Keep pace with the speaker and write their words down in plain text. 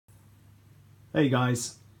Hey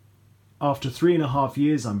guys, after 3.5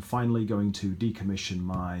 years I'm finally going to decommission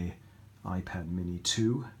my iPad mini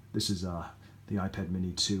 2. This is the iPad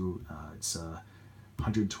mini 2. It's a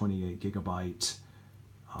 128 gigabyte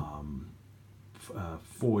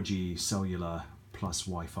 4G cellular plus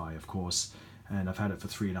Wi-Fi, of course, and I've had it for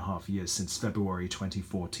 3.5 years, since February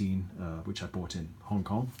 2014, which I bought in Hong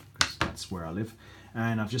Kong because that's where I live.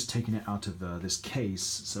 And I've just taken it out of this case.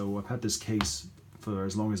 So I've had this case for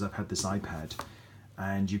as long as I've had this iPad,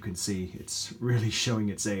 and you can see it's really showing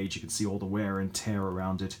its age. You can see all the wear and tear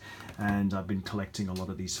around it, and I've been collecting a lot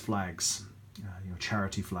of these flags,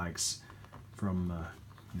 charity flags from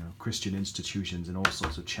Christian institutions and all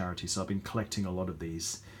sorts of charities. So I've been collecting a lot of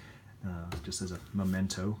these just as a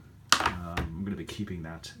memento. I'm going to be keeping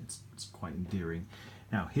that. It's quite endearing.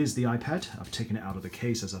 Now here's the iPad. I've taken it out of the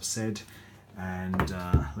case, as I've said, and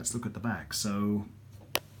let's look at the back. So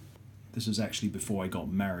this was actually before I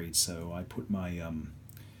got married, so I put my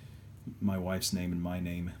my wife's name and my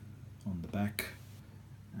name on the back.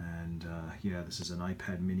 And yeah, this is an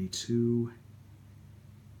iPad mini 2.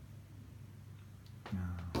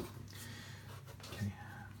 Okay.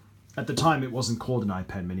 At the time it wasn't called an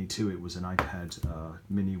iPad mini 2, it was an iPad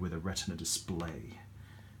mini with a Retina display,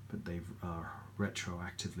 but they've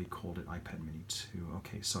retroactively called it iPad mini 2.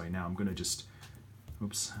 Okay, sorry, now I'm going to just,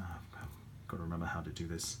 oops, I've got to remember how to do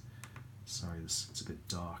this. Sorry, it's a bit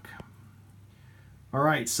dark.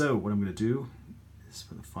 Alright, so what I'm going to do is,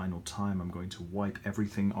 for the final time, I'm going to wipe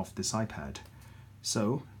everything off this iPad.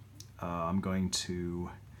 So I'm going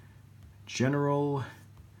to General,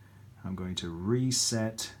 I'm going to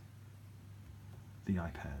reset the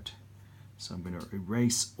iPad. So I'm going to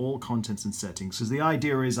erase all contents and settings, because the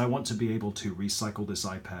idea is I want to be able to recycle this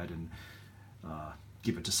iPad and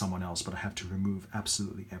give it to someone else, but I have to remove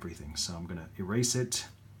absolutely everything. So I'm going to erase it.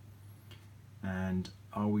 And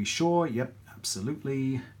are we sure? Yep,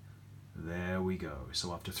 absolutely. There we go.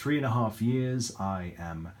 So after 3.5 years, I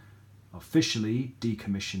am officially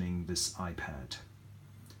decommissioning this iPad.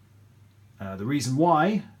 The reason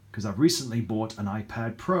why, because I've recently bought an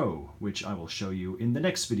iPad Pro, which I will show you in the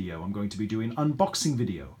next video. I'm going to be doing an unboxing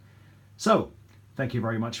video. So, thank you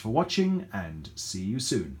very much for watching, and see you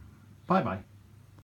soon. Bye bye.